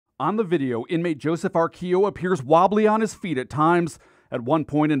On the video, inmate Joseph Arquillo appears wobbly on his feet at times. At one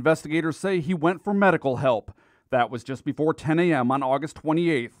point, investigators say he went for medical help. That was just before 10 a.m. on August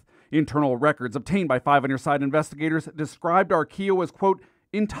 28th. Internal records obtained by 5 on Your Side investigators described Arquillo as, quote,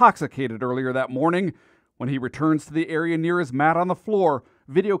 intoxicated earlier that morning. When he returns to the area near his mat on the floor,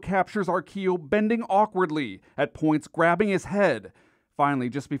 video captures Arquillo bending awkwardly, at points grabbing his head. Finally,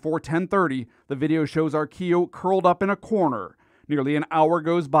 just before 10:30, the video shows Arquillo curled up in a corner. Nearly an hour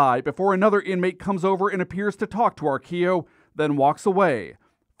goes by before another inmate comes over and appears to talk to Arquillo, then walks away.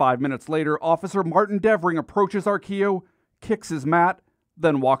 5 minutes later, Officer Martin Devering approaches Arquillo, kicks his mat,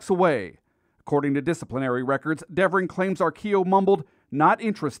 then walks away. According to disciplinary records, Devering claims Arquillo mumbled, "not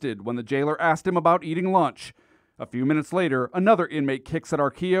interested," when the jailer asked him about eating lunch. A few minutes later, another inmate kicks at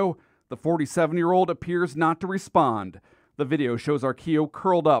Arquillo. The 47-year-old appears not to respond. The video shows Arquillo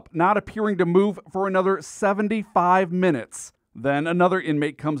curled up, not appearing to move for another 75 minutes. Then another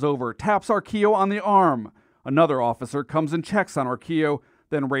inmate comes over, taps Arquillo on the arm. Another officer comes and checks on Arquillo,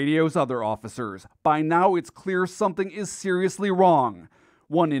 then radios other officers. By now, it's clear something is seriously wrong.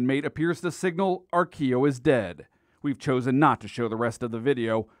 One inmate appears to signal Arquillo is dead. We've chosen not to show the rest of the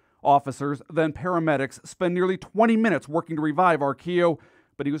video. Officers, then paramedics, spend nearly 20 minutes working to revive Arquillo,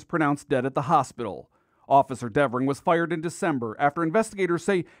 but he was pronounced dead at the hospital. Officer Devering was fired in December after investigators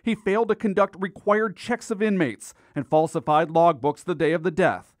say he failed to conduct required checks of inmates and falsified logbooks the day of the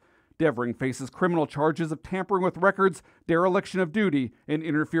death. Devering faces criminal charges of tampering with records, dereliction of duty, and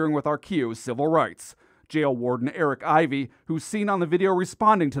interfering with Arquillo's civil rights. Jail warden Eric Ivey, who's seen on the video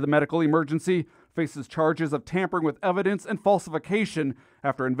responding to the medical emergency, faces charges of tampering with evidence and falsification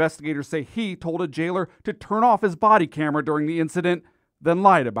after investigators say he told a jailer to turn off his body camera during the incident, then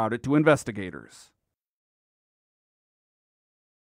lied about it to investigators.